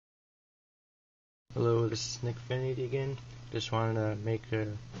Hello, this is Nick Finity again. Just wanted to make a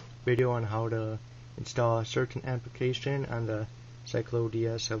video on how to install a certain application on the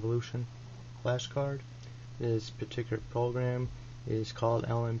CycloDS Evolution flashcard. This particular program is called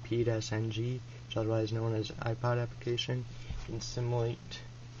lmp-ng, which is otherwise known as iPod application. You can simulate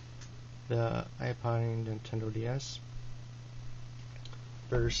the iPod and Nintendo DS.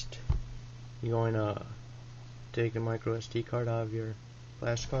 First, you're going to take a micro SD card out of your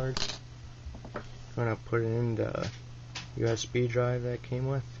flashcard. I'm going to put it in the USB drive that came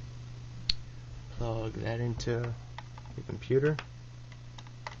with. Plug that into your computer.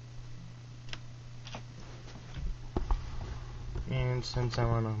 And since I'm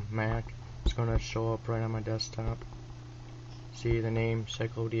on a Mac, it's going to show up right on my desktop. See the name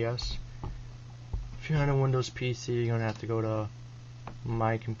CycloDS. If you're on a Windows PC, you're going to have to go to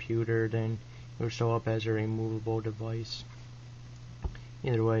My Computer, then it'll show up as a removable device.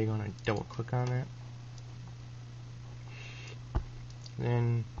 Either way, you're going to double click on that.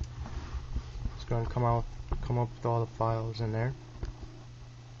 Then it's going to come up with all the files in there.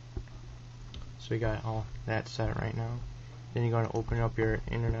 So you got all that set right now. Then you're going to open up your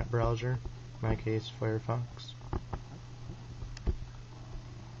internet browser, in my case Firefox.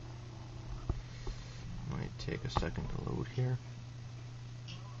 Might take a second to load here.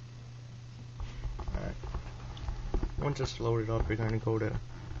 Alright. Once it's loaded up, you're going to go to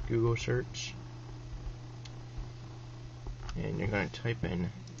Google search. And you're going to type in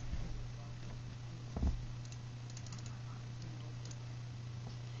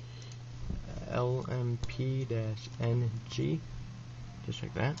lmp-ng, just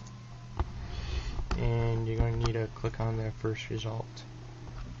like that. And you're going to need to click on their first result.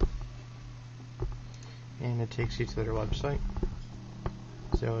 And it takes you to their website.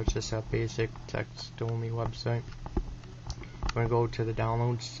 So it's just a basic text-only website. I'm going to go to the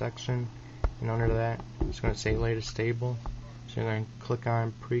downloads section, and under that it's going to say latest stable. So you're going to click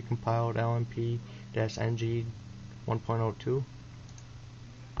on precompiled lmp-ng 1.02.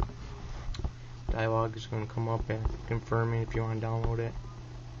 Dialog is going to come up and confirming if you want to download it.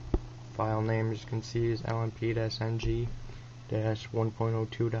 File name, as you can see, is lmp-ng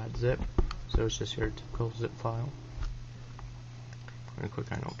 1.02.zip. So it's just your typical zip file. I'm going to click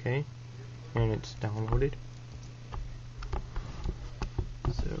on OK, and it's downloaded.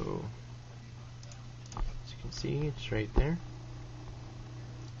 So as you can see, it's right there.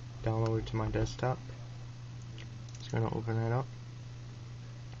 Downloaded to my desktop. Just going to open that up.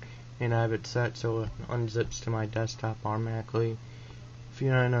 And I have it set so it unzips to my desktop automatically. If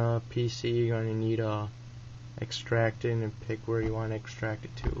you're on a PC, you're going to need to extract it and pick where you want to extract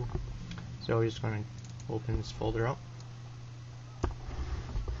it to. So we're just going to open this folder up.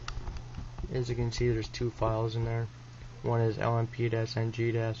 As you can see, there's two files in there. One is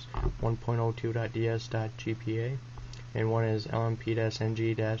lmp-ng 1.02.ds.gpa, and one is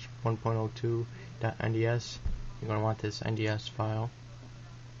lmp-ng 1.02.nds. You're going to want this NDS file.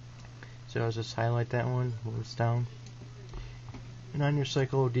 So I'll just highlight that one, move this down. And on your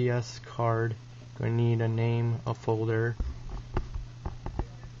CycloDS card, you're going to need a name, a folder,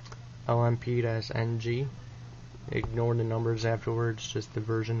 lmp-ng. Ignore the numbers afterwards, just the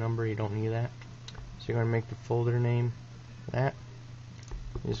version number, you don't need that. So you're going to make the folder name that.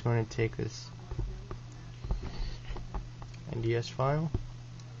 You're just going to take this NDS file,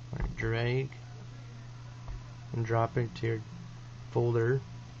 drag and drop it to your folder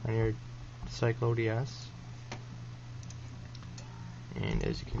on your CycloDS, and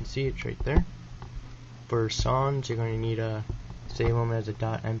as you can see, it's right there. For songs, you're going to need to save them as a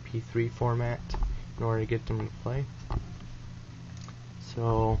 .mp3 format in order to get them to play.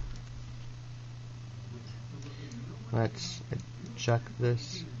 So let's check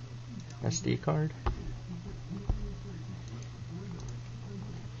this SD card.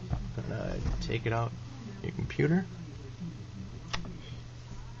 Gonna take it out your computer.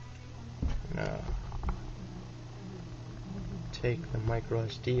 Take the micro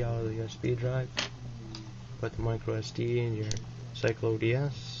SD out of the USB drive. Put the micro SD in your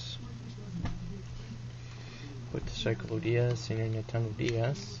CycloDS. Put the CycloDS in your Nintendo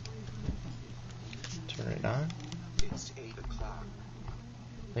DS. Turn it on. It's 8 o'clock.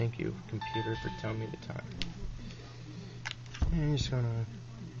 Thank you, computer, for telling me the time. And it's gonna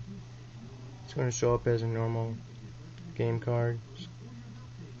show up as a normal game card. Just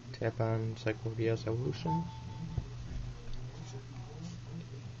tap on CycloDS Evolution.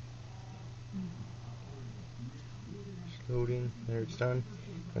 It's loading. There, it's done.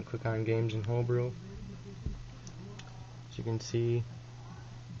 I'm gonna click on Games and Homebrew. As you can see,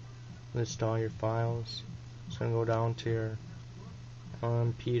 list all your files. It's gonna go down to your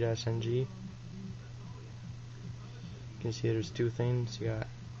lmp-ng. can see there's two things. You got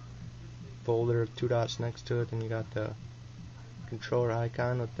folder, 2 dots next to it, and you got the controller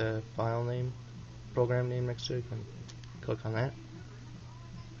icon with the file name, program name next to it. You can click on that.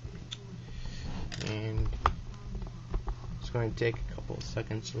 And it's going to take a couple of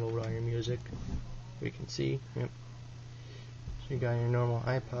seconds to load all your music. We can see. Yep. So you got your normal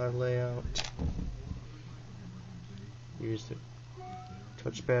iPod layout. Use the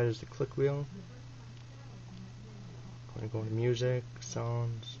touchpad as the click wheel. Going to go to music,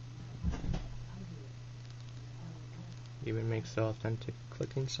 songs. Even makes the authentic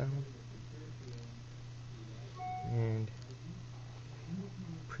clicking sound. And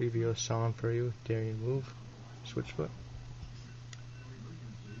preview a song for you. Dare you move. Switch foot.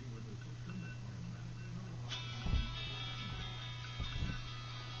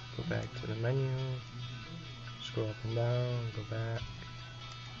 Go back to the menu. Scroll up and down. Go back.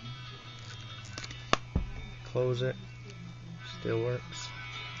 Close it. Still works.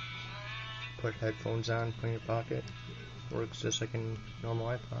 Put headphones on. Put in your pocket. Works just like a normal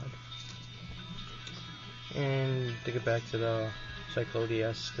iPod. And to get back to the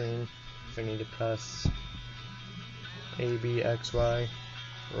CycloDS screen, we need to press A, B, X, Y,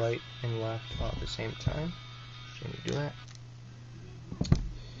 right and left all at the same time. So you do that.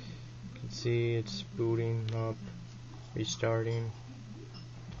 You can see it's booting up, restarting,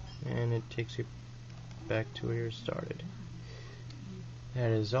 and it takes you back to where you started.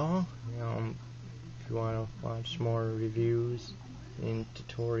 That is all. If you want to watch more reviews and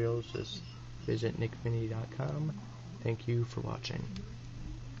tutorials, just visit nickfinity.com. Thank you for watching.